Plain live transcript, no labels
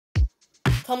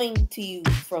Coming to you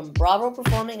from Bravo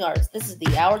Performing Arts, this is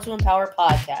the Hour to Empower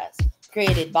podcast,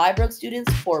 created by Brooke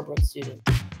students for Brooke students.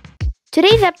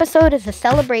 Today's episode is a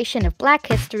celebration of Black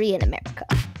history in America.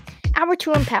 Hour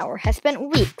to Empower has spent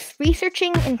weeks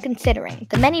researching and considering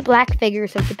the many Black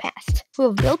figures of the past who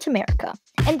have built America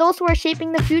and those who are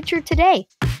shaping the future today.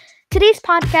 Today's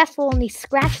podcast will only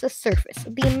scratch the surface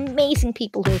of the amazing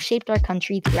people who have shaped our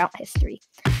country throughout history.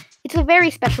 It's a very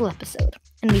special episode,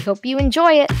 and we hope you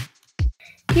enjoy it.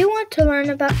 Do you want to learn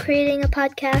about creating a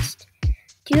podcast?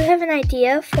 Do you have an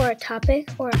idea for a topic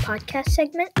or a podcast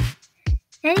segment?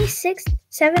 Any 6th,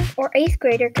 7th, or 8th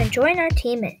grader can join our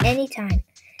team at any time.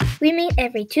 We meet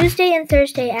every Tuesday and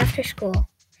Thursday after school.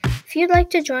 If you'd like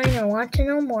to join or want to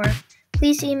know more,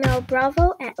 please email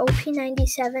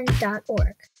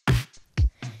bravo@op97.org.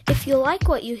 If you like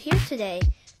what you hear today,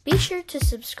 be sure to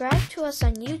subscribe to us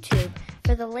on YouTube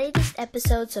for the latest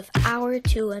episodes of Hour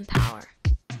to Empower.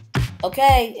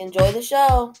 Okay, enjoy the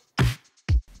show.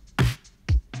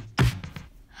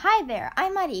 Hi there,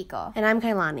 I'm Mariko. And I'm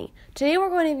Kailani. Today we're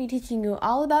going to be teaching you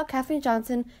all about Katherine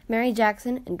Johnson, Mary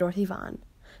Jackson, and Dorothy Vaughan.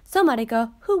 So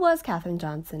Mariko, who was Katherine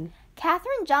Johnson?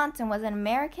 Katherine Johnson was an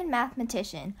American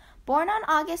mathematician born on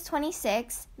August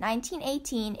 26,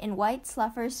 1918 in White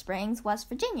Sulphur Springs, West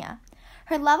Virginia.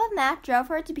 Her love of math drove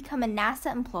her to become a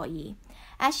NASA employee.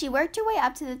 As she worked her way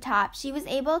up to the top, she was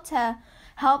able to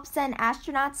help send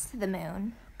astronauts to the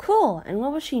moon. Cool, and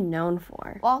what was she known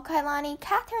for? Well, Kailani,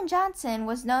 Katherine Johnson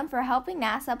was known for helping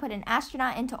NASA put an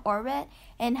astronaut into orbit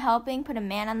and helping put a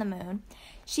man on the moon.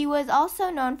 She was also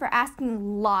known for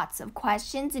asking lots of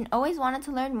questions and always wanted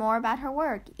to learn more about her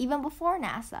work, even before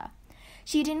NASA.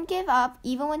 She didn't give up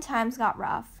even when times got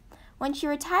rough. When she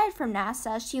retired from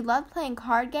NASA, she loved playing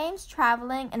card games,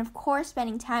 traveling, and of course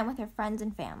spending time with her friends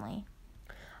and family.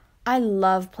 I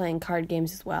love playing card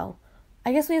games as well.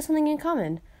 I guess we have something in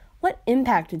common. What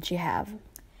impact did she have?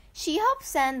 She helped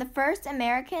send the first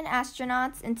American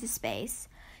astronauts into space.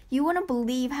 You wouldn't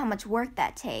believe how much work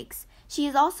that takes. She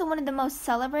is also one of the most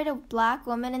celebrated Black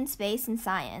women in space and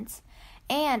science.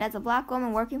 And as a Black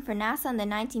woman working for NASA in the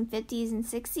 1950s and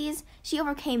 60s, she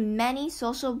overcame many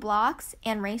social blocks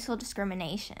and racial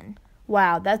discrimination.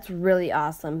 Wow, that's really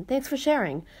awesome. Thanks for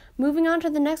sharing. Moving on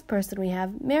to the next person we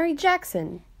have, Mary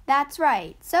Jackson. That's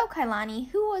right. So, Kailani,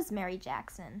 who was Mary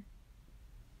Jackson?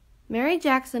 Mary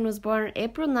Jackson was born on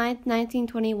April 9,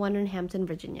 1921 in Hampton,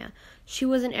 Virginia. She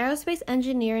was an aerospace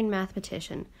engineer and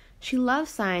mathematician. She loved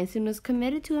science and was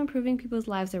committed to improving people's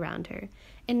lives around her.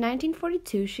 In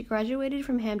 1942, she graduated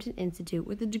from Hampton Institute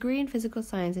with a degree in physical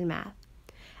science and math.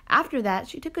 After that,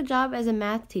 she took a job as a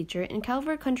math teacher in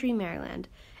Calvert County, Maryland.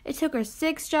 It took her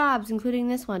 6 jobs, including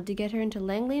this one, to get her into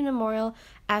Langley Memorial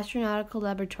Astronautical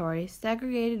Laboratory,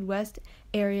 segregated West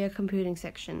Area Computing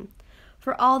Section.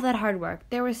 For all that hard work,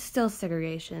 there was still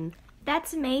segregation.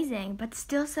 That's amazing, but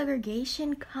still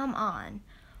segregation? Come on.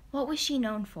 What was she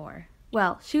known for?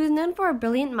 Well, she was known for her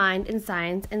brilliant mind in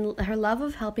science and her love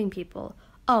of helping people.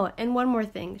 Oh, and one more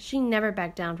thing, she never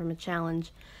backed down from a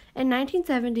challenge. In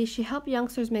 1970, she helped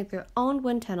youngsters make their own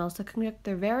wind tunnels to conduct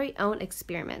their very own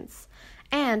experiments.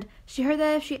 And she heard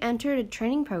that if she entered a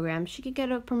training program, she could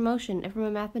get a promotion from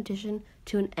a mathematician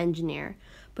to an engineer.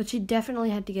 But she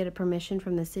definitely had to get a permission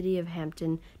from the city of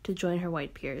Hampton to join her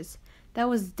white peers. That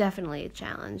was definitely a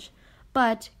challenge.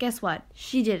 But guess what?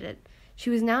 She did it. She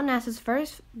was now NASA's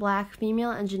first Black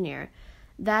female engineer.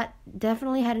 That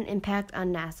definitely had an impact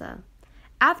on NASA.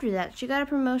 After that, she got a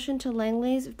promotion to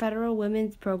Langley's Federal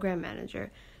Women's Program Manager.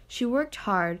 She worked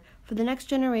hard for the next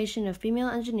generation of female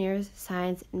engineers,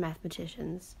 science, and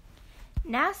mathematicians.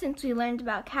 Now, since we learned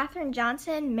about Katherine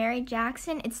Johnson, Mary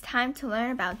Jackson, it's time to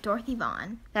learn about Dorothy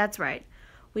Vaughan. That's right.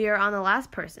 We are on the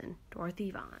last person,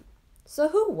 Dorothy Vaughan. So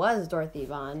who was Dorothy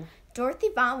Vaughan? Dorothy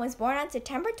Vaughan was born on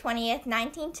September 20th,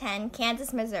 1910,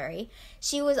 Kansas, Missouri.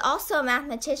 She was also a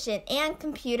mathematician and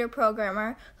computer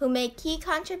programmer who made key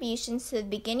contributions to the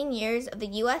beginning years of the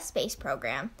U.S. space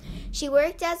program. She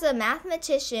worked as a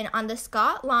mathematician on the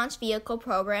Scott launch vehicle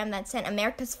program that sent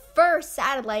America's first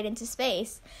satellite into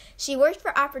space. She worked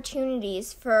for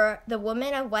opportunities for the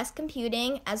women of West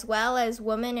Computing as well as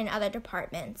women in other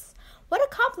departments. What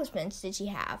accomplishments did she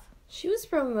have? She was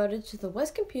promoted to the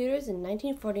West Computers in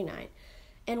 1949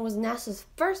 and was NASA's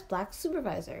first Black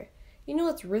supervisor. You know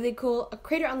what's really cool? A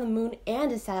crater on the moon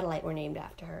and a satellite were named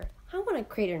after her. I want a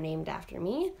crater named after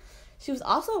me. She was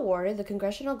also awarded the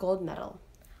Congressional Gold Medal.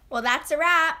 Well, that's a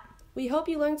wrap. We hope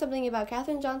you learned something about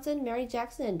Katherine Johnson, Mary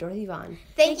Jackson, and Dorothy Vaughan.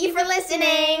 Thank you for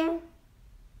listening.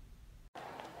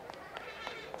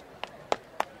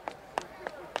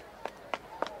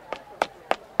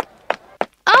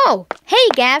 Oh, hey,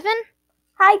 Gavin.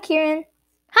 Hi, Kirin.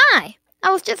 Hi. I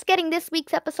was just getting this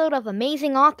week's episode of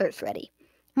Amazing Authors ready.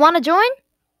 Want to join?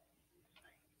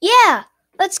 Yeah,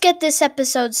 let's get this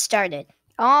episode started.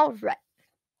 All right.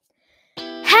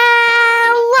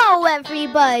 Hello,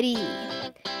 everybody,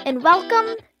 and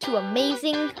welcome to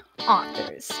Amazing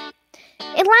Authors.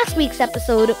 In last week's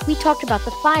episode, we talked about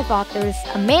the 5 authors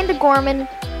Amanda Gorman,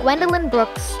 Gwendolyn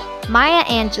Brooks, Maya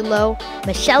Angelou,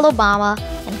 Michelle Obama,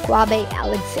 and Kwabe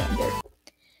Alexander.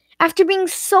 After being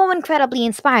so incredibly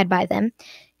inspired by them,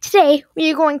 today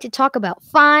we are going to talk about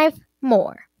 5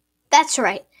 more. That's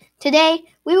right. Today,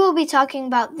 we will be talking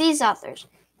about these authors: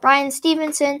 Bryan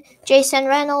Stevenson, Jason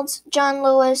Reynolds, John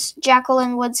Lewis,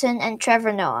 Jacqueline Woodson, and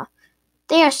Trevor Noah.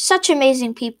 They are such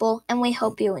amazing people, and we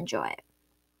hope you enjoy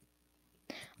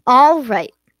it. All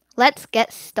right, let's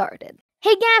get started.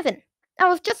 Hey, Gavin, I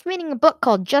was just reading a book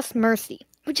called Just Mercy,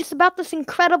 which is about this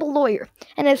incredible lawyer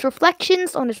and his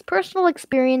reflections on his personal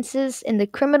experiences in the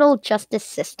criminal justice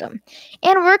system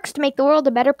and works to make the world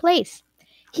a better place.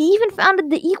 He even founded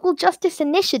the Equal Justice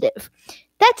Initiative.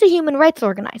 That's a human rights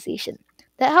organization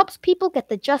that helps people get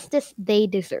the justice they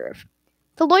deserve.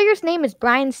 The lawyer's name is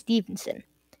Bryan Stevenson.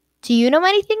 Do you know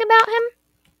anything about him?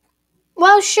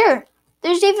 Well, sure.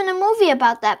 There's even a movie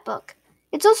about that book.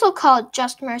 It's also called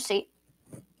Just Mercy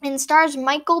and stars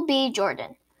Michael B.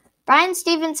 Jordan. Bryan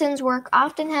Stevenson's work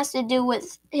often has to do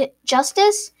with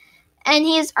justice, and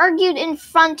he has argued in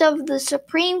front of the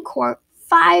Supreme Court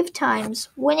 5 times,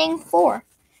 winning 4.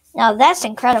 Now that's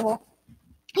incredible.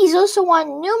 He's also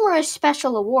won numerous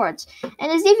special awards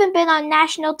and has even been on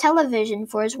national television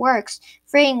for his works,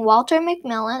 freeing Walter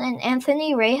McMillan and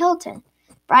Anthony Ray Hilton.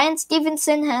 Bryan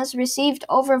Stevenson has received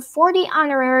over 40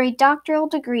 honorary doctoral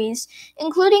degrees,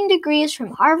 including degrees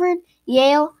from Harvard,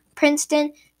 Yale,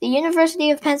 Princeton, the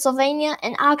University of Pennsylvania,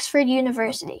 and Oxford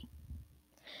University.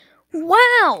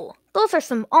 Wow! Those are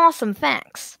some awesome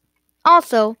facts.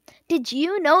 Also, did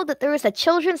you know that there is a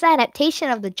children's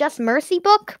adaptation of the Just Mercy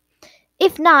book?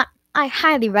 If not, I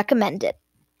highly recommend it.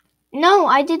 No,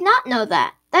 I did not know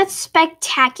that. That's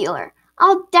spectacular.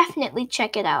 I'll definitely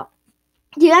check it out.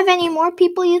 Do you have any more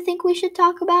people you think we should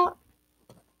talk about?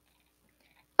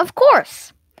 Of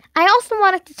course! I also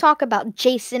wanted to talk about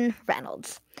Jason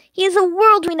Reynolds. He is a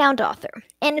world-renowned author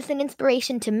and is an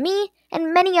inspiration to me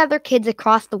and many other kids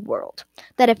across the world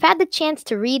that have had the chance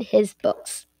to read his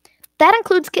books. That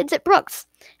includes kids at Brooks,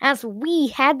 as we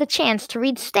had the chance to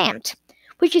read Stamped,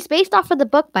 which is based off of the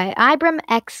book by Ibram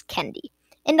X. Kendi,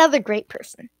 another great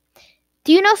person.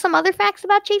 Do you know some other facts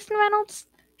about Jason Reynolds?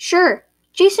 Sure.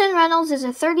 Jason Reynolds is a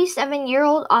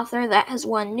 37-year-old author that has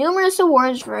won numerous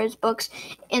awards for his books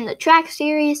in the Track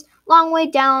series, Long Way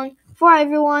Down, For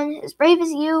Everyone, As Brave as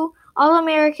You,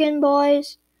 All-American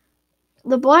Boys,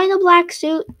 The Boy in the Black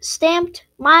Suit, Stamped,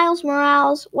 Miles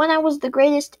Morales, When I Was the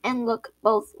Greatest, and Look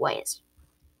Both Ways.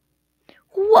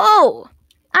 Whoa!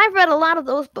 I've read a lot of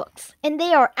those books, and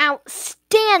they are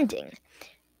outstanding.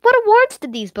 What awards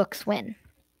did these books win?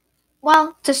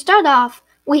 Well, to start off,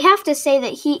 we have to say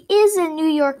that he is a New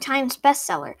York Times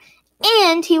bestseller,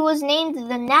 and he was named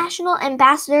the National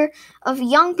Ambassador of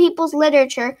Young People's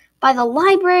Literature by the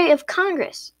Library of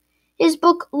Congress. His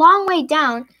book, Long Way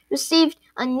Down, received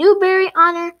a Newbery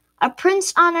Honor, a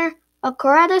Prince Honor, a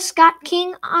Coretta Scott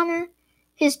King Honor.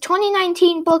 His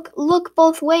 2019 book, Look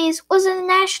Both Ways, was a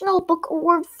National Book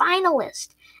Award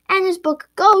finalist, and his book,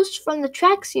 Ghost, from the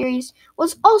Track series,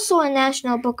 was also a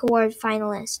National Book Award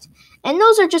finalist. And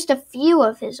those are just a few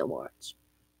of his awards.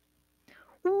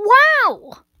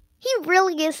 Wow! He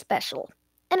really is special,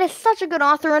 and is such a good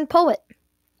author and poet.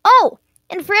 Oh,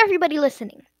 and for everybody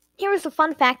listening, here is a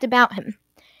fun fact about him.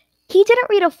 He didn't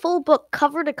read a full book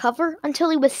cover to cover until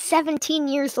he was 17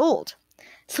 years old.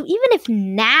 So even if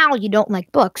now you don't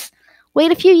like books,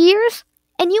 wait a few years,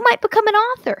 and you might become an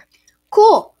author.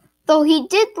 Cool, though he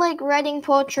did like writing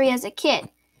poetry as a kid.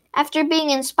 After being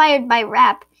inspired by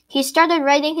rap, he started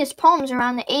writing his poems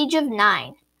around the age of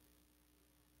 9.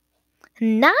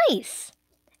 Nice!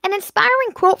 An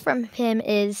inspiring quote from him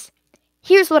is,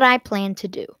 "Here's what I plan to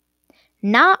do.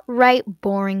 Not write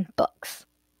boring books."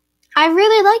 I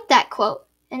really like that quote,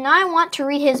 and I want to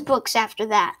read his books after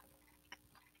that.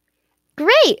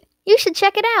 Great! You should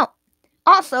check it out.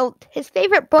 Also, his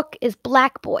favorite book is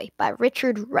Black Boy by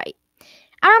Richard Wright.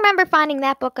 I remember finding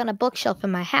that book on a bookshelf in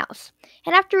my house,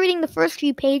 and after reading the first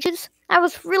few pages, I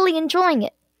was really enjoying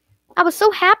it. I was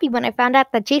so happy when I found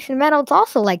out that Jason Reynolds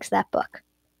also likes that book.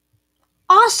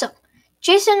 Awesome!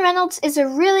 Jason Reynolds is a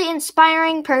really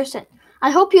inspiring person.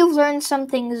 I hope you've learned some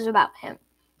things about him.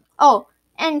 Oh,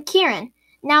 and Kirin,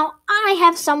 now I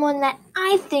have someone that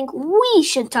I think we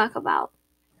should talk about.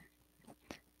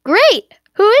 Great!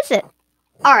 Who is it?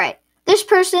 Alright, This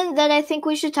person that I think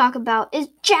we should talk about is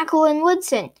Jacqueline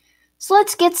Woodson. So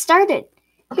let's get started.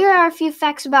 Here are a few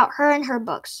facts about her and her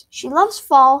books. She loves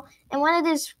fall and when it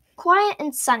is quiet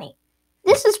and sunny.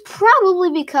 This is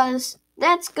probably because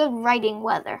that's good writing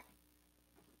weather.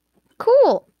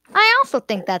 Cool. I also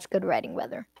think that's good writing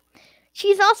weather.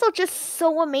 She's also just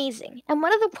so amazing. And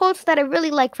one of the quotes that I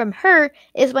really like from her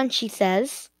is when she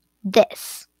says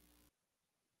this.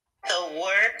 The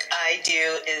work I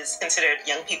do is considered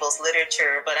young people's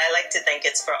literature, but I like to think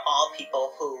it's for all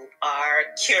people who are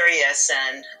curious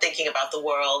and thinking about the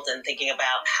world and thinking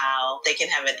about how they can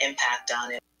have an impact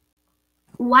on it.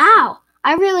 Wow,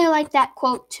 I really like that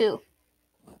quote too.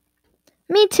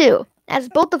 Me too, as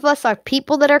both of us are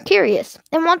people that are curious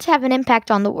and want to have an impact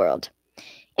on the world.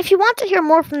 If you want to hear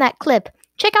more from that clip,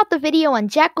 check out the video on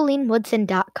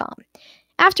JacquelineWoodson.com.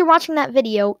 After watching that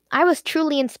video, I was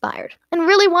truly inspired and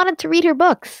really wanted to read her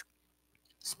books.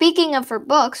 Speaking of her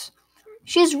books,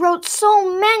 she's wrote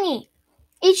so many.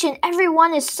 Each and every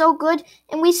one is so good,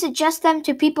 and we suggest them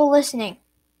to people listening.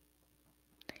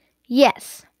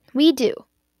 Yes, we do.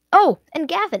 Oh, and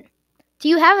Gavin, do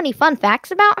you have any fun facts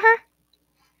about her?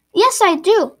 Yes, I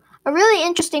do. A really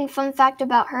interesting fun fact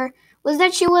about her was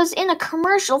that she was in a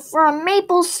commercial for a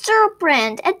maple syrup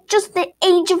brand at just the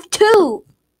age of 2.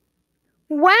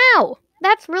 Wow,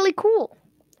 that's really cool.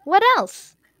 What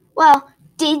else? Well,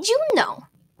 did you know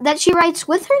that she writes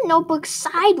with her notebook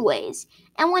sideways,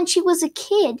 and when she was a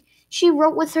kid, she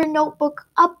wrote with her notebook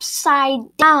upside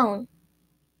down?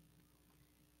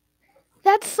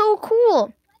 That's so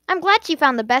cool. I'm glad she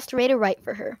found the best way to write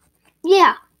for her.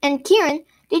 Yeah, and Kirin,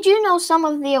 did you know some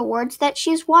of the awards that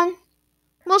she's won?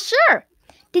 Well, sure.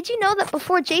 Did you know that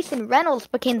before Jason Reynolds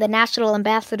became the National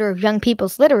Ambassador of Young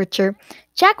People's Literature,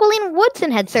 Jacqueline Woodson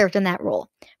had served in that role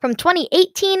from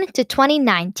 2018 to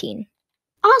 2019?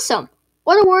 Awesome!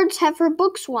 What awards have her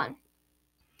books won?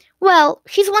 Well,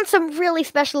 she's won some really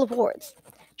special awards.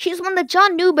 She's won the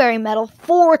John Newbery Medal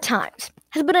 4 times,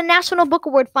 has been a National Book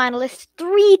Award finalist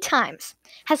 3 times,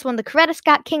 has won the Coretta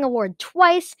Scott King Award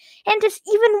twice, and has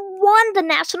even won the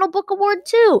National Book Award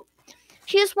too.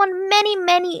 She has won many,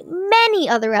 many, many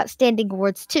other outstanding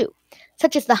awards too,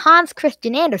 such as the Hans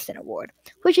Christian Andersen Award,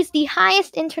 which is the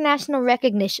highest international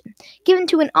recognition given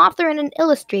to an author and an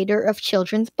illustrator of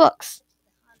children's books.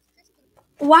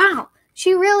 Wow,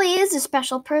 she really is a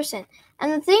special person,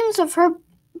 and the themes of her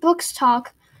books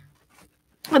talk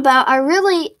about are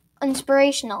really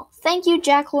inspirational. Thank you,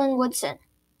 Jacqueline Woodson.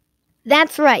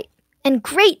 That's right, and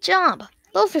great job!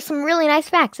 Those are some really nice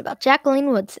facts about Jacqueline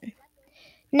Woodson.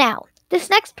 Now, this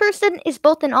next person is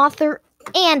both an author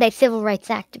and a civil rights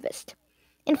activist.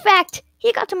 In fact,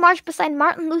 he got to march beside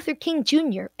Martin Luther King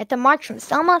Jr. at the march from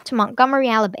Selma to Montgomery,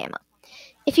 Alabama.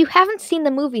 If you haven't seen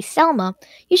the movie Selma,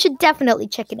 you should definitely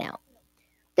check it out.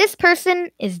 This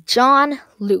person is John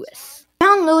Lewis.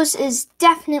 John Lewis is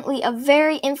definitely a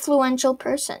very influential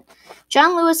person.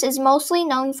 John Lewis is mostly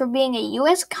known for being a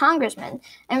U.S. congressman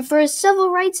and for his civil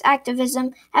rights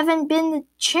activism, having been the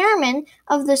chairman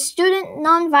of the Student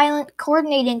Nonviolent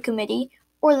Coordinating Committee,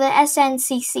 or the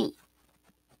SNCC.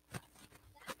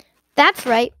 That's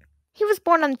right. He was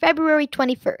born on February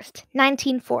 21st,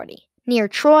 1940, near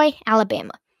Troy,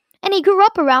 Alabama, and he grew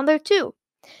up around there too.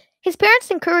 His parents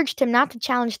encouraged him not to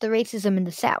challenge the racism in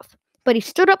the South, but he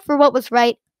stood up for what was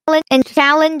right and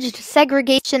challenged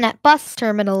segregation at bus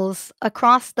terminals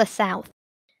across the South.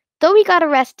 Though he got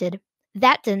arrested,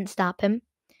 that didn't stop him.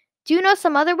 Do you know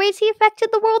some other ways he affected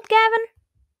the world, Gavin?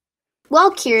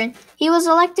 Well, Kirin, he was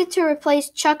elected to replace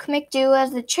Chuck McDew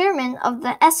as the chairman of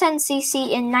the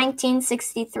SNCC in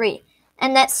 1963,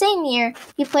 and that same year,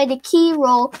 he played a key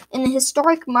role in the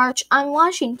historic March on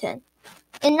Washington.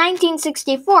 In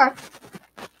 1964,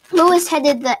 Lewis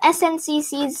headed the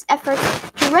SNCC's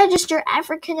efforts to register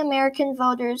African American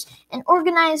voters and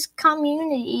organize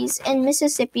communities in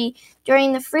Mississippi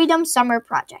during the Freedom Summer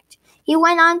Project. He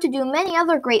went on to do many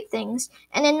other great things,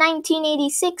 and in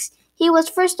 1986, he was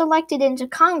first elected into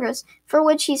Congress, for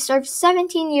which he served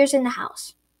 17 years in the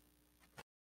House.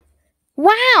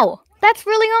 Wow, that's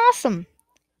really awesome.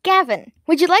 Gavin,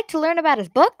 would you like to learn about his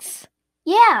books?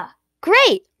 Yeah.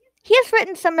 Great. He has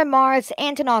written some memoirs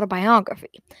and an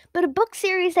autobiography, but a book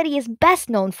series that he is best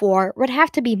known for would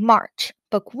have to be March,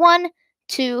 Book 1,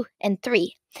 2, and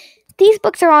 3. These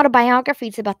books are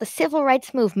autobiographies about the civil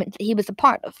rights movement that he was a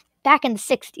part of, back in the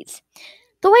 60s.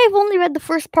 Though I have only read the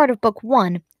first part of Book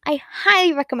 1, I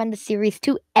highly recommend the series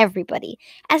to everybody,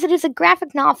 as it is a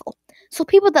graphic novel, so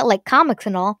people that like comics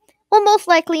and all will most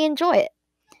likely enjoy it.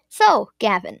 So,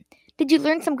 Gavin, did you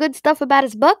learn some good stuff about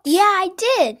his books? Yeah, I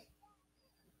did.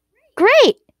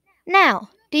 Great! Now,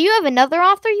 do you have another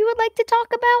author you would like to talk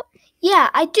about? Yeah,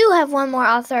 I do have one more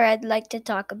author I'd like to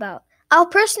talk about. I'll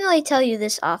personally tell you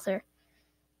this author.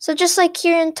 So just like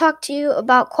Kirin talked to you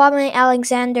about Kwame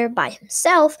Alexander by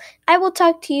himself, I will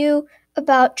talk to you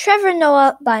about Trevor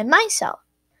Noah by myself.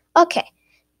 Okay,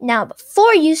 now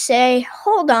before you say,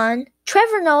 hold on,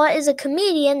 Trevor Noah is a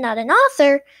comedian, not an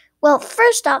author, well,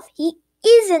 first off, he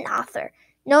is an author,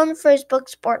 known for his book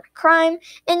Sport and Crime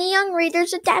and a young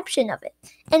reader's adaptation of it.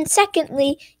 And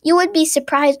secondly, you would be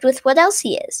surprised with what else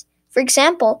he is. For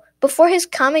example, before his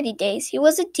comedy days, he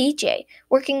was a DJ,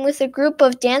 working with a group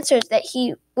of dancers that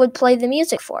he would play the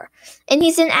music for. And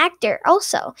he's an actor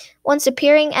also, once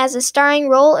appearing as a starring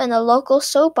role in a local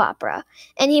soap opera.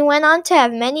 And he went on to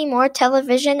have many more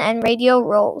television and radio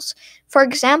roles. For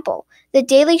example, The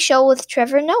Daily Show with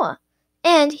Trevor Noah.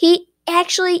 And he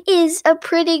actually is a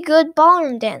pretty good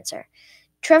ballroom dancer.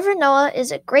 Trevor Noah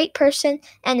is a great person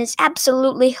and is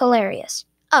absolutely hilarious.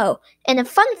 Oh, and a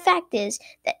fun fact is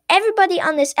that everybody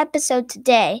on this episode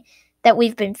today that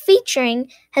we've been featuring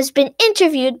has been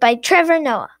interviewed by Trevor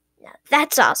Noah. Now,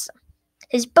 that's awesome.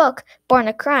 His book, Born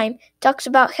a Crime, talks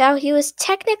about how he was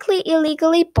technically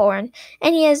illegally born,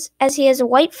 and he has a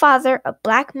white father, a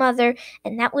black mother,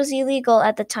 and that was illegal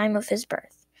at the time of his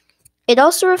birth. It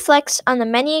also reflects on the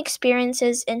many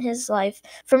experiences in his life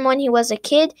from when he was a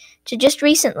kid to just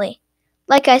recently.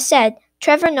 Like I said,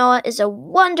 Trevor Noah is a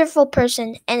wonderful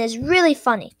person and is really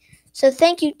funny. So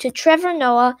thank you to Trevor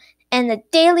Noah and the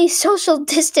Daily Social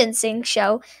Distancing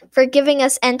Show for giving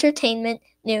us entertainment,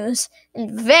 news,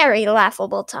 and very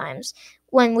laughable times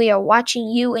when we are watching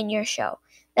you and your show.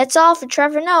 That's all for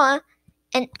Trevor Noah.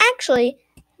 And actually,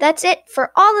 that's it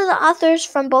for all of the authors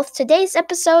from both today's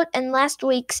episode and last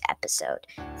week's episode.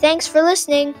 Thanks for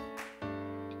listening.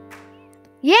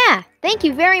 Yeah, thank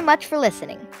you very much for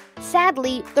listening.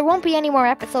 Sadly, there won't be any more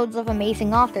episodes of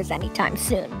Amazing Authors anytime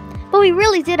soon, but we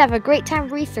really did have a great time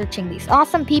researching these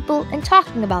awesome people and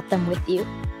talking about them with you.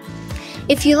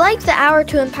 If you like the Hour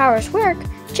to Empower's work,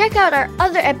 check out our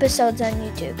other episodes on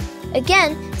YouTube.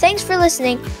 Again, thanks for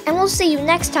listening, and we'll see you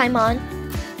next time on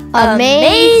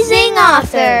Amazing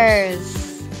Authors!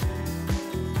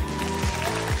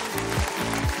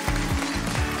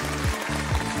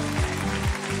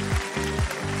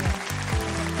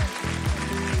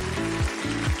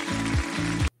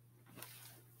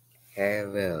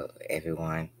 Hello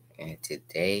everyone, and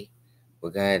today we're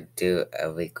gonna do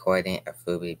a recording of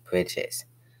Ruby Bridges.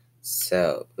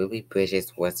 So, Ruby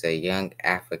Bridges was a young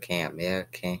African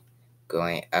American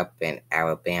growing up in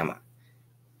Alabama.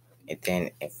 And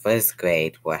then in first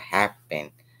grade, what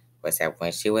happened was that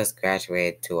when she was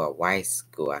graduated to a white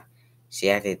school, she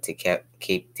had to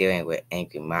keep dealing with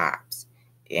angry mobs.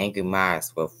 The angry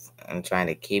mobs were trying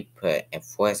to keep her and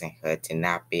forcing her to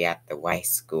not be at the white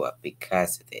school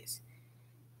because of this.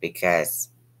 Because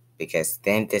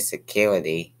then the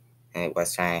security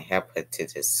was trying to help her to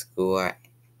the school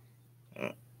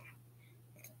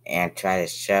and try to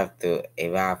shove through a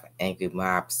lot of angry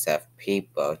mobs of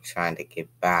people trying to get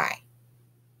by.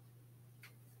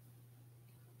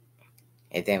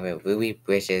 And then when Ruby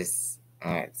Bridges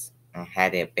had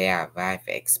a bad life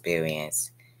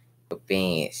experience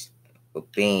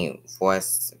with being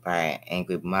forced by an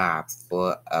angry mob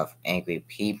full of angry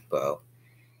people,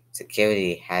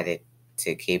 security had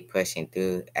to keep pushing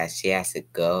through as she has to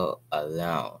go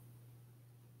alone.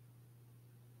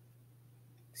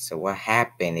 So what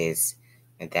happened is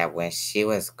that when she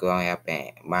was growing up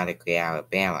in Montgomery,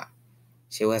 Alabama,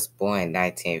 she was born in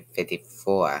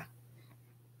 1954,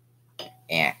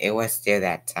 and it was still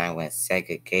that time when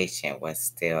segregation was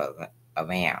still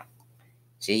around.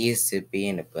 She used to be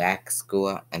in a black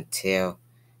school until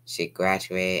she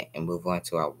graduated and moved on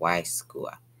to a white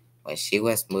school. When she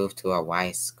was moved to a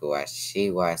white school, she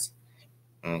was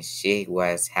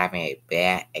having a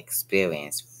bad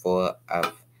experience full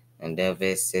of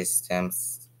nervous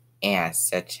systems and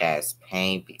such as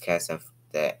pain because of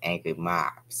the angry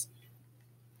mobs.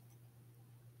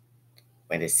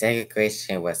 When the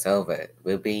segregation was over,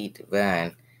 Ruby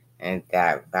learned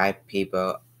that white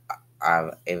people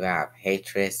are a lot of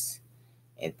hatred,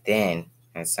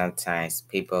 and sometimes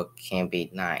people can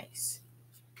be nice.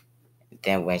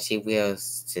 Then when she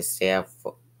wills to stand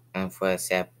for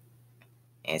herself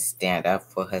and stand up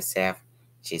for herself,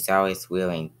 she's always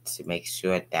willing to make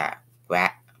sure that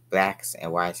blacks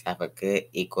and whites have a good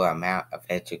equal amount of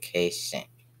education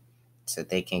so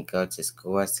they can go to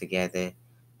schools together,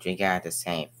 drink out of the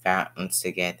same fountains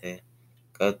together,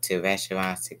 go to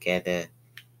restaurants together,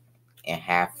 and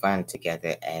have fun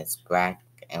together as black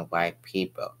and white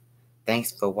people.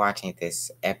 Thanks for watching this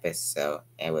episode,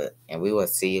 and we will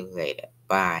see you later.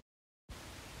 Bye.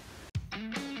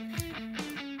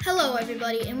 Hello,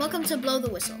 everybody, and welcome to Blow the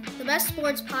Whistle, the best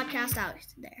sports podcast out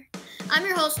there. I'm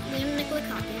your host, Liam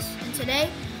Nicolakakis, and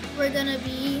today we're going to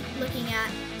be looking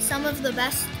at some of the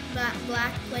best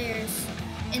black players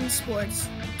in sports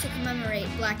to commemorate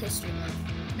Black History Month.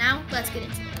 Now, let's get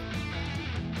into it.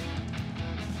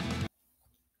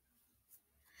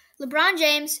 LeBron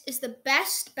James is the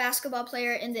best basketball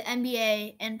player in the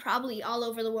NBA and probably all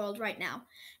over the world right now,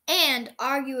 and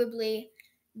arguably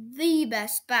the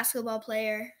best basketball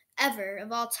player ever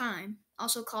of all time,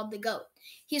 also called the GOAT.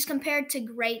 He is compared to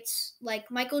greats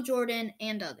like Michael Jordan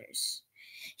and others.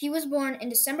 He was born in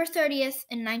December 30th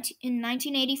in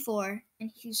 1984,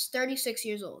 and he's 36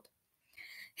 years old.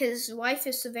 His wife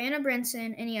is Savannah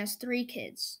Brinson, and he has 3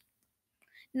 kids.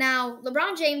 Now,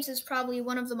 LeBron James is probably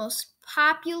one of the most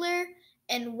popular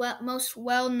and most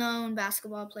well-known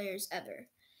basketball players ever.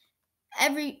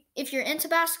 If you're into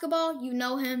basketball, you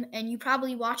know him, and you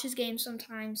probably watch his games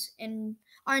sometimes and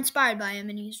are inspired by him,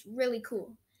 and he's really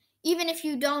cool. Even if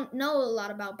you don't know a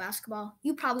lot about basketball,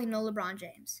 you probably know LeBron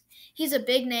James. He's a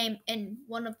big name and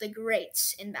one of the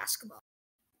greats in basketball.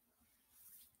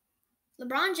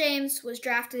 LeBron James was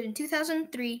drafted in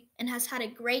 2003 and has had a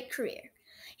great career.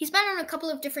 He's been on a couple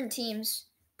of different teams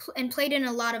and played in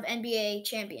a lot of NBA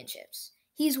championships.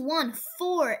 He's won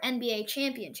 4 NBA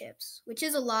championships, which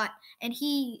is a lot, and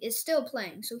he is still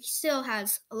playing, so he still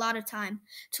has a lot of time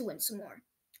to win some more.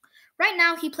 Right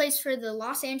now, he plays for the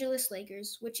Los Angeles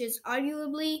Lakers, which is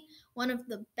arguably one of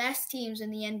the best teams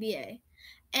in the NBA.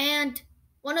 And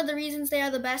one of the reasons they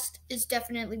are the best is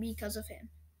definitely because of him.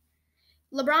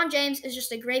 LeBron James is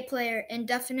just a great player and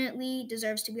definitely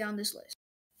deserves to be on this list.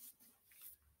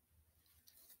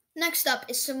 Next up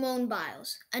is Simone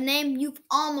Biles, a name you've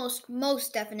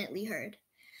most definitely heard.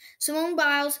 Simone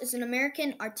Biles is an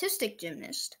American artistic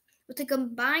gymnast with a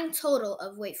combined total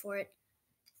of, wait for it,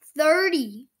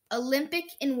 30 Olympic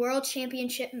and World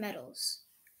Championship medals.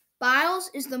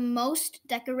 Biles is the most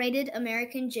decorated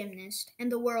American gymnast and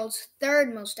the world's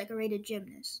 3rd most decorated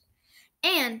gymnast.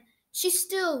 And she's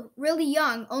still really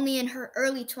young, only in her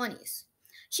early 20s.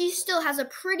 She still has a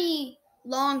pretty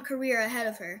long career ahead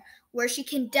of her, where she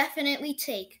can definitely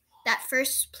take that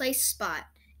first place spot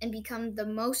and become the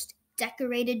most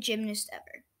decorated gymnast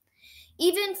ever.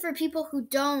 Even for people who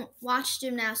don't watch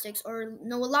gymnastics or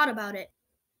know a lot about it,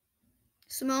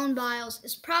 Simone Biles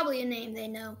is probably a name they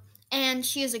know, and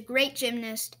she is a great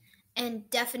gymnast and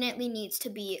definitely needs to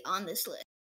be on this list.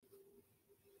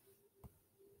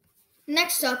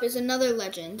 Next up is another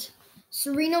legend.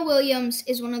 Serena Williams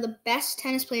is one of the best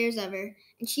tennis players ever,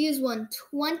 and she has won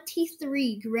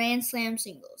 23 Grand Slam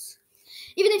singles.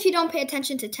 Even if you don't pay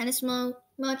attention to tennis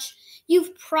much,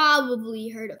 you've probably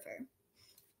heard of her.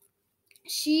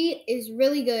 She is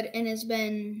really good and has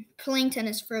been playing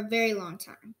tennis for a very long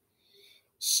time.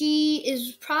 She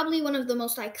is probably one of the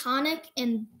most iconic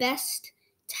and best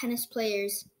tennis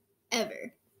players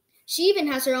ever. She even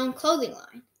has her own clothing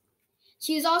line.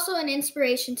 She is also an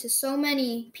inspiration to so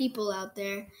many people out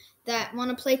there that want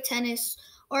to play tennis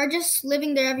or are just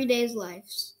living their everyday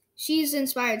lives. She's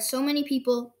inspired so many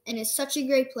people and is such a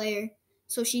great player,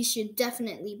 so she should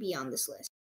definitely be on this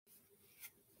list.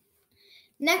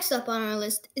 Next up on our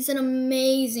list is an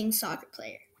amazing soccer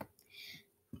player.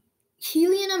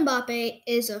 Kylian Mbappe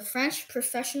is a French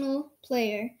professional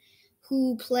player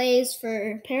who plays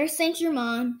for Paris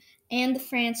Saint-Germain and the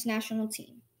France national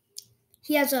team.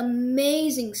 He has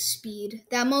amazing speed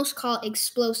that most call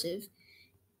explosive,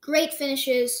 great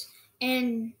finishes,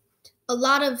 and a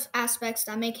lot of aspects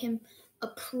that make him a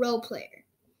pro player.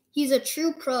 He's a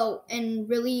true pro and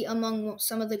really among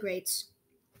some of the greats.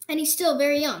 And he's still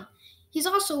very young. He's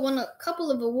also won a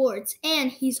couple of awards,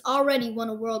 and he's already won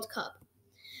a World Cup.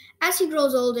 As he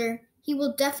grows older, he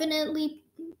will definitely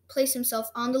place himself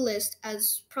on the list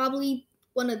as probably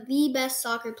one of the best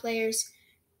soccer players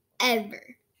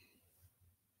ever.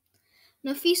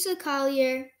 Napheesa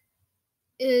Collier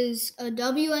is a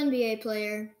WNBA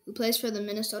player who plays for the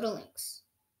Minnesota Lynx.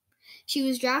 She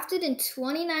was drafted in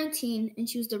 2019 and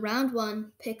she was the round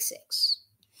 1, pick 6.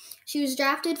 She was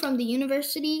drafted from the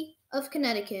University of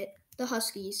Connecticut, the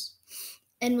Huskies,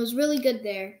 and was really good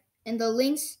there, and the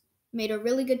Lynx made a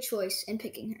really good choice in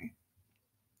picking her.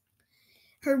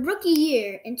 Her rookie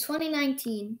year in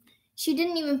 2019, she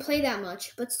didn't even play that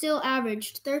much, but still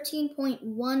averaged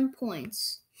 13.1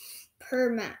 points per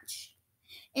match.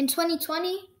 In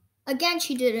 2020, again,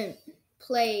 she didn't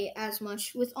play as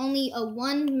much, with only a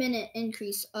 1-minute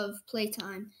increase of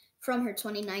playtime from her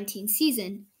 2019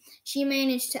 season. She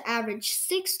managed to average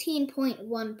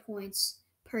 16.1 points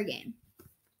per game.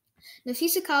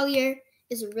 Napheesa Collier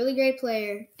is a really great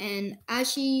player, and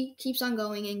as she keeps on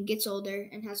going and gets older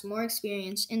and has more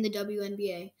experience in the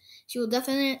WNBA, she will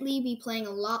definitely be playing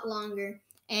a lot longer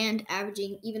and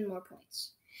averaging even more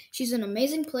points. She's an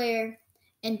amazing player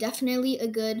and definitely a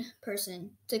good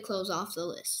person to close off the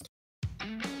list.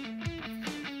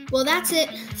 Well, that's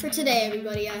it for today,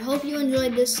 everybody. I hope you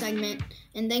enjoyed this segment,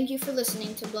 and thank you for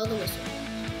listening to Blow the Whistle.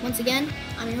 Once again,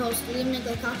 I'm your host,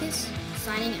 Lillia+Miriam,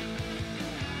 signing out.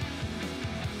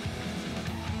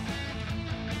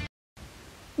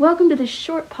 Welcome to this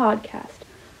short podcast.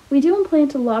 We do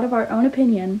implant a lot of our own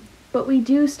opinion, but we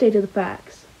do stay to the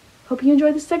facts. Hope you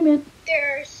enjoy this segment.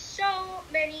 There are so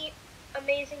many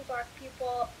amazing Black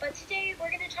people, but today we're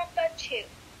going to talk about two.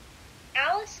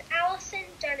 Allison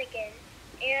Dunnigan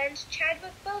and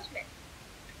Chadwick Boseman.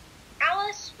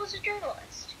 Alice was a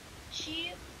journalist.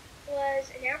 She was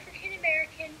an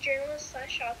African-American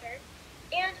journalist/author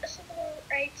and a civil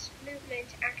rights movement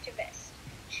activist.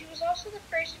 She was also the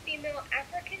first female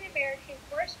African-American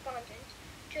correspondent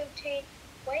to obtain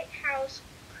White House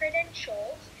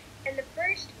credentials and the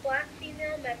first Black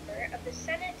female member of the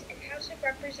Senate and House of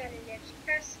Representatives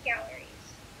press galleries.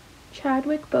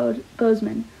 Chadwick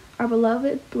Boseman, our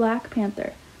beloved Black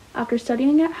Panther. After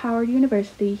studying at Howard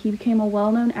University, he became a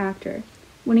well-known actor,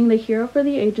 winning the Hero for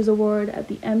the Ages Award at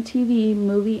the MTV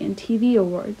Movie and TV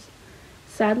Awards.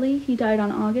 Sadly, he died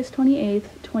on August 28,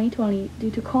 2020,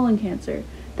 due to colon cancer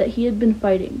that he had been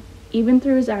fighting. Even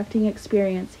through his acting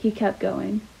experience, he kept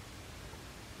going.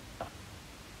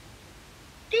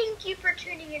 Thank you for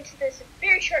tuning into this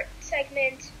very short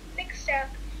segment, Mixed Up,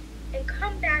 and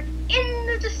come back in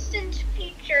the distant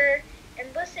future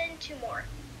and listen to more.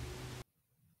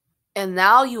 And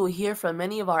now you will hear from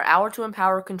many of our Hour to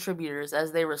Empower contributors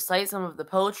as they recite some of the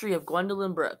poetry of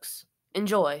Gwendolyn Brooks.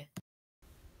 Enjoy.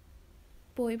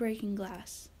 Boy breaking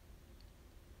glass.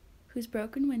 Whose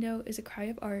broken window is a cry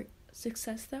of art,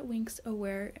 success that winks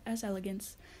aware as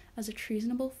elegance, as a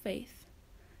treasonable faith,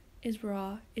 is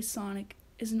raw, is sonic,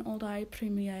 is an old-eye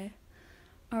premiere.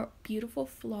 Our beautiful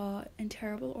flaw and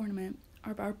terrible ornament,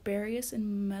 our barbarous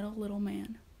and metal little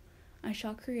man. I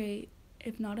shall create,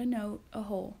 if not a note, a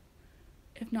whole,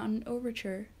 if not an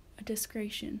overture, a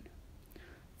discretion,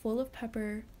 full of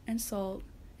pepper and salt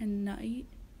and night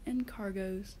and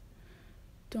cargoes.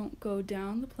 Don't go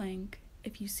down the plank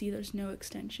if you see there's no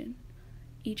extension.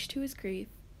 Each to his grief,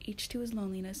 each to his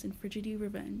loneliness and frigidity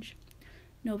revenge.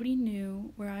 Nobody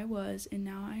knew where I was, and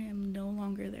now I am no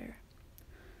longer there.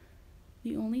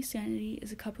 The only sanity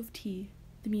is a cup of tea.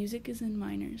 The music is in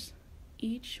minors.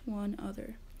 Each one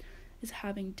other is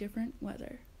having different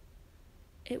weather.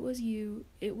 It was you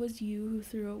who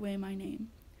threw away my name,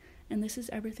 and this is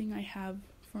everything I have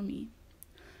for me,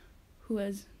 who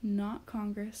has not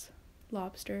Congress,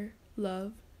 lobster,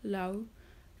 love, Lao,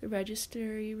 the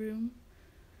registry room,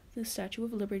 the Statue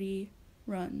of Liberty,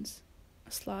 runs.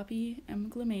 A sloppy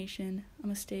amalgamation, a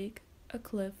mistake, a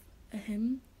cliff, a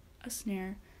hymn, a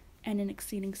snare, and an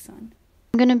exceeding sun.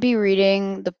 I'm going to be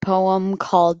reading the poem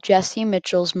called Jessie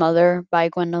Mitchell's Mother by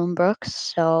Gwendolyn Brooks,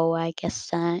 so I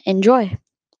guess enjoy.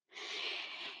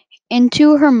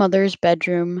 Into her mother's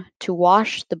bedroom to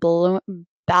wash the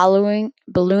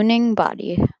ballooning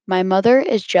body. My mother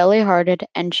is jelly-hearted,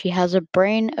 and she has a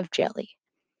brain of jelly.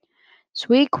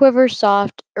 Sweet quiver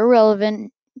soft,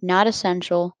 irrelevant, not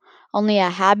essential, only a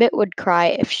habit would cry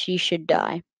if she should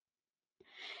die.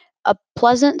 A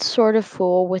pleasant sort of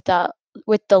fool with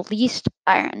the least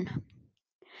iron.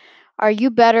 Are you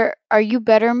better,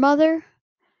 mother?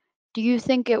 Do you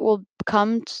think it will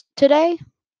come today?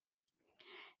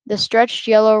 The stretched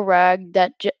yellow rag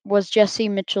that was Jessie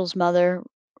Mitchell's mother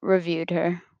reviewed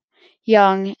her.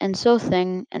 Young, and so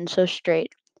thin, and so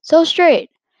straight,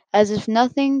 as if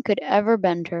nothing could ever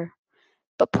bend her.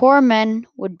 But poor men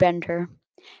would bend her,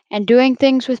 and doing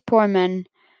things with poor men,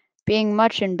 being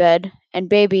much in bed, and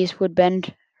babies would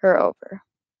bend her over.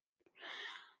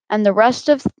 And the rest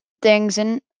of things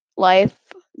in life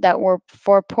that were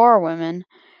for poor women,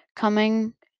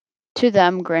 coming to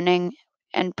them grinning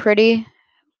and pretty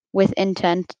with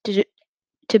intent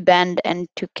to bend and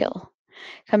to kill.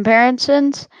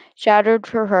 Comparisons shattered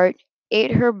her heart,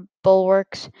 ate her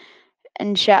bulwarks,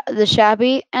 and the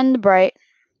shabby and the bright,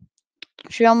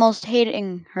 she almost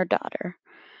hating her daughter,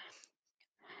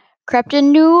 crept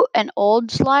into an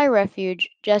old sly refuge.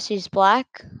 Jessie's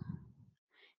black,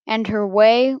 and her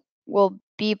way will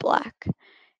be black,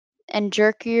 and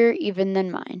jerkier even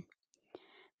than mine.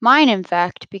 Mine, in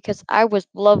fact, because I was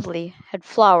lovely, had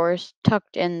flowers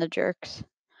tucked in the jerks.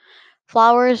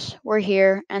 Flowers were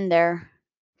here and there.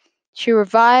 She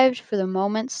revived for the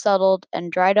moment, settled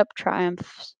and dried up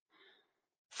triumphs,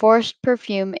 forced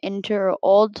perfume into her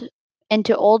old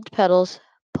into old petals,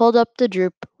 pulled up the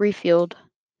droop, refueled.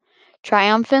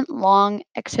 Triumphant, long,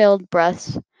 exhaled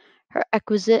breaths, her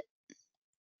exquisite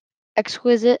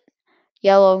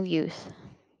yellow youth.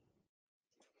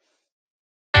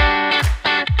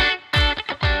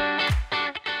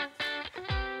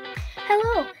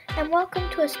 Hello, and welcome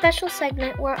to a special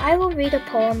segment where I will read a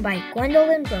poem by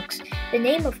Gwendolyn Brooks, the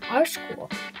name of our school,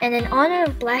 and in honor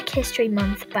of Black History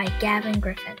Month by Gavin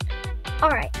Griffin.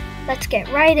 Alright, let's get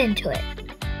right into it.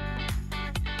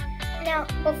 Now,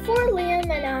 before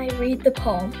Liam and I read the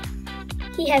poem,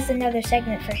 he has another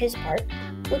segment for his part,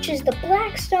 which is the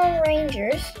Blackstone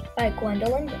Rangers by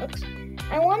Gwendolyn Brooks.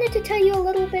 I wanted to tell you a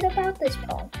little bit about this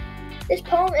poem. This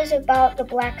poem is about the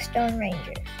Blackstone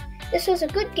Rangers. This was a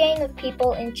good gang of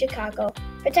people in Chicago,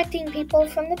 protecting people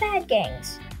from the bad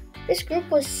gangs. This group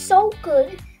was so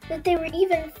good that they were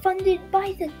even funded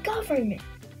by the government.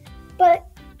 But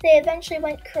they eventually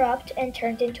went corrupt and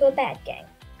turned into a bad gang.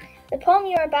 The poem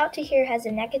you're about to hear has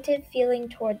a negative feeling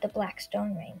toward the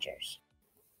Blackstone Rangers.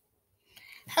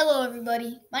 Hello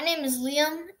everybody, my name is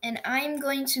Liam and I'm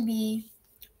going to be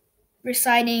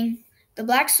reciting the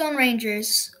Blackstone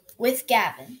Rangers with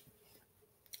Gavin.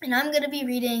 And I'm going to be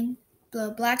reading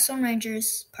the Blackstone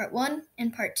Rangers Part 1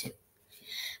 and Part 2.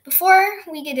 Before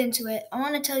we get into it, I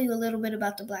want to tell you a little bit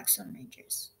about the Blackstone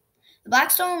Rangers. The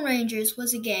Blackstone Rangers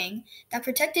was a gang that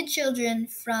protected children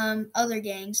from other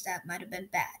gangs that might have been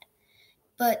bad.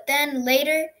 But then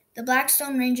later, the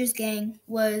Blackstone Rangers gang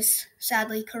was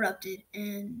sadly corrupted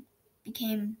and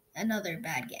became another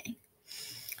bad gang.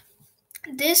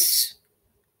 This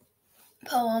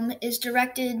poem is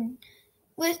directed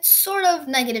with sort of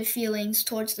negative feelings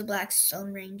towards the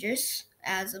Blackstone Rangers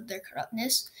as of their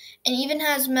corruptness, and even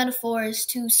has metaphors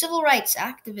to civil rights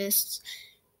activists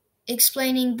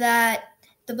explaining that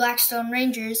the Blackstone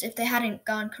Rangers, if they hadn't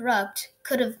gone corrupt,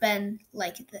 could have been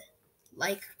like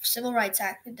civil rights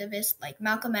activists like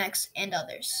Malcolm X and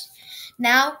others.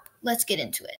 Now, let's get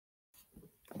into it.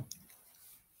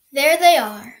 There they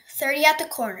are, 30 at the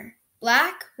corner,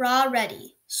 black, raw,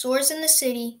 ready, sores in the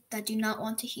city that do not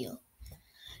want to heal.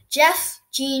 Jeff,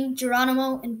 Gene,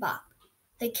 Geronimo, and Bob.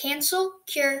 They cancel,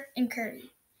 cure, and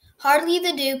curry. Hardly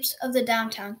the dupes of the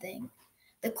downtown thing,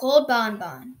 the cold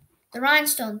bonbon, the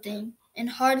rhinestone thing, and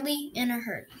hardly in a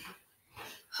hurry.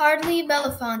 Hardly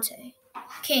Belafonte,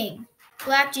 King,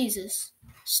 Black Jesus,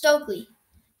 Stokely,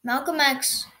 Malcolm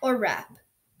X, or Rap.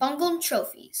 Bungled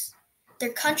trophies.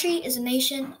 Their country is a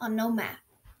nation on no map.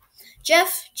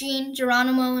 Jeff, Gene,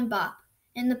 Geronimo, and Bob,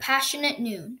 in the passionate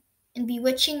noon, in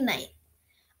bewitching night,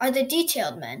 are the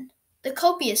detailed men, the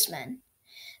copious men.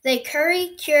 They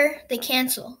curry, cure, they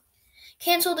cancel.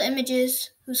 Canceled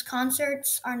images whose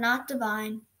concerts are not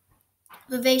divine,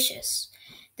 vivacious.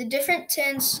 The different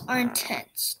tints are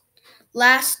intense.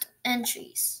 Last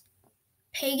entries.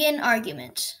 Pagan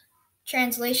argument.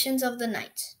 Translations of the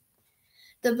night.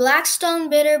 The Blackstone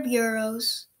bitter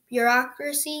bureaus.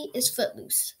 Bureaucracy is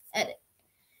footloose. Edit.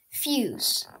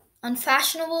 Fuse.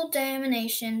 Unfashionable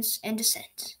dominations and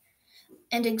dissent.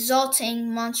 And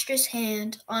exalting monstrous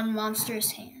hand on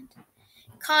monstrous hand.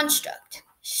 Construct,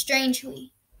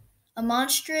 strangely, a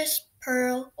monstrous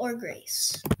pearl or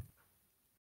grace.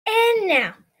 And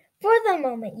now, for the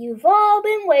moment you've all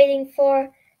been waiting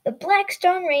for, the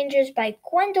Blackstone Rangers by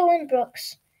Gwendolyn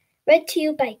Brooks, read to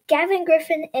you by Gavin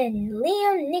Griffin and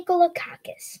Liam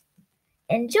Nikolakakis.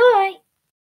 Enjoy!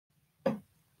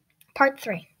 Part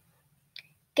 3.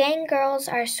 Gang girls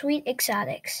are sweet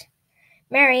exotics.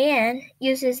 Marianne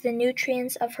uses the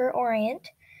nutrients of her Orient,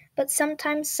 but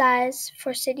sometimes sighs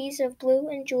for cities of blue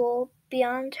and jewel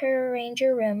beyond her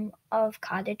ranger rim of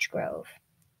Cottage Grove.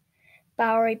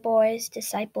 Bowery boys,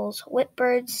 disciples,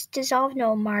 whipbirds dissolve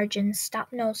no margins, stop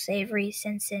no savory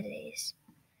sensibilities.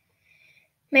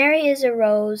 Mary is a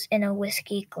rose in a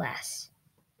whiskey glass.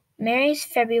 Mary's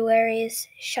Februaries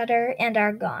shudder and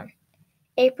are gone.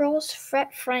 April's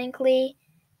fret frankly,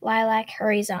 lilac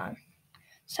hurries on.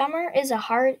 Summer is a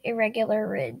hard, irregular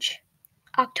ridge.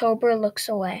 October looks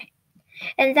away.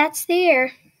 And that's the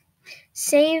year.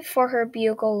 Save for her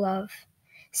bugle love.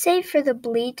 Save for the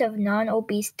bleat of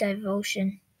non-obese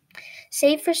devotion.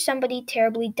 Save for somebody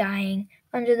terribly dying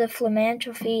under the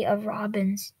philanthropy of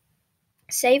robins.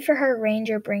 Save for her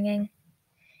ranger bringing.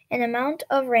 An amount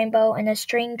of rainbow in a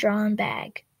string-drawn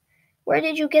bag. Where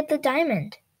did you get the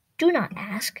diamond? Do not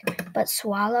ask, but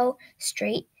swallow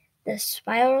straight the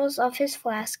spirals of his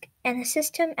flask and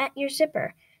assist him at your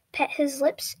zipper, pet his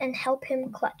lips and help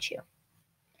him clutch you.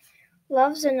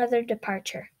 Love's another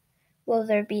departure. Will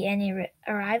there be any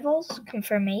arrivals,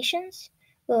 confirmations?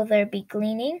 Will there be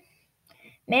gleaning?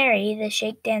 Mary, the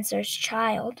shake dancer's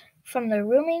child, from the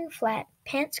rooming flat,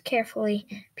 pants carefully,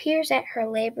 peers at her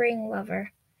laboring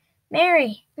lover.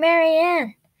 Mary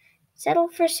Ann! Settle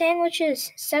for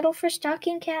sandwiches, settle for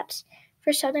stocking caps,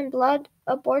 for sudden blood,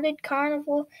 aborted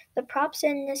carnival, the props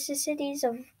and necessities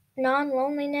of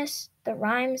non-loneliness, the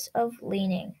rhymes of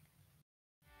leaning.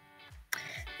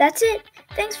 That's it.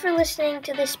 Thanks for listening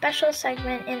to this special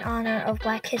segment in honor of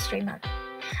Black History Month.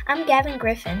 I'm Gavin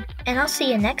Griffin, and I'll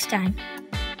see you next time.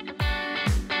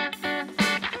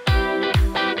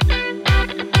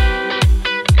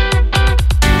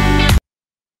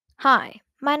 Hi,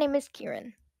 my name is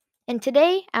Kirin, and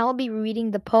today I will be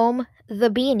reading the poem The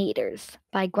Bean Eaters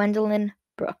by Gwendolyn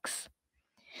Brooks.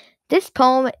 This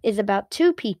poem is about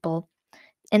two people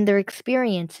and their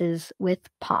experiences with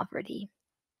poverty.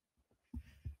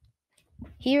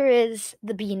 Here is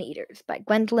The Bean Eaters by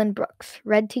Gwendolyn Brooks,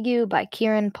 read to you by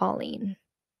Kieran Pauline.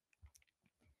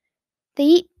 They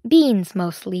eat beans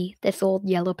mostly, this old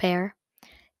yellow pair.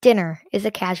 Dinner is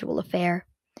a casual affair.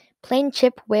 Plain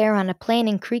chipware on a plain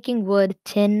and creaking wood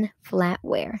tin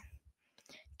flatware.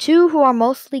 Two who are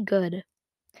mostly good.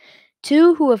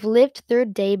 Two who have lived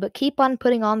third day but keep on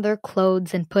putting on their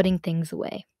clothes and putting things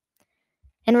away.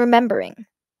 And remembering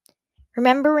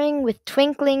with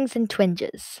twinklings and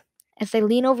twinges, as they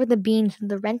lean over the beans in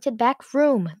the rented back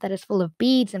room that is full of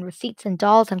beads and receipts and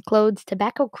dolls and clothes,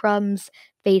 tobacco crumbs,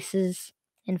 faces,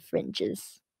 and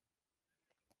fringes.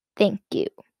 Thank you.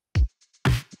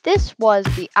 This was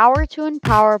the Hour to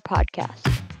Empower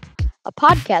podcast, a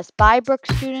podcast by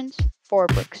Brooks students for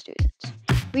Brooks students.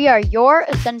 We are your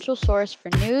essential source for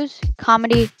news,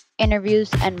 comedy,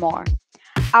 interviews, and more.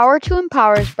 Hour to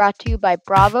Empower is brought to you by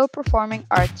Bravo Performing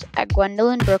Arts at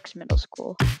Gwendolyn Brooks Middle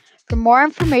School. For more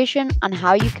information on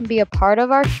how you can be a part of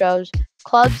our shows,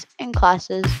 clubs, and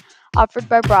classes offered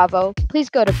by Bravo, please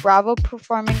go to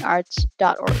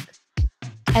bravoperformingarts.org.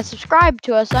 And subscribe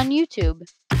to us on YouTube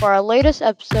for our latest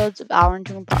episodes of Hour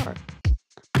to Empower.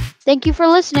 Thank you for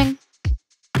listening.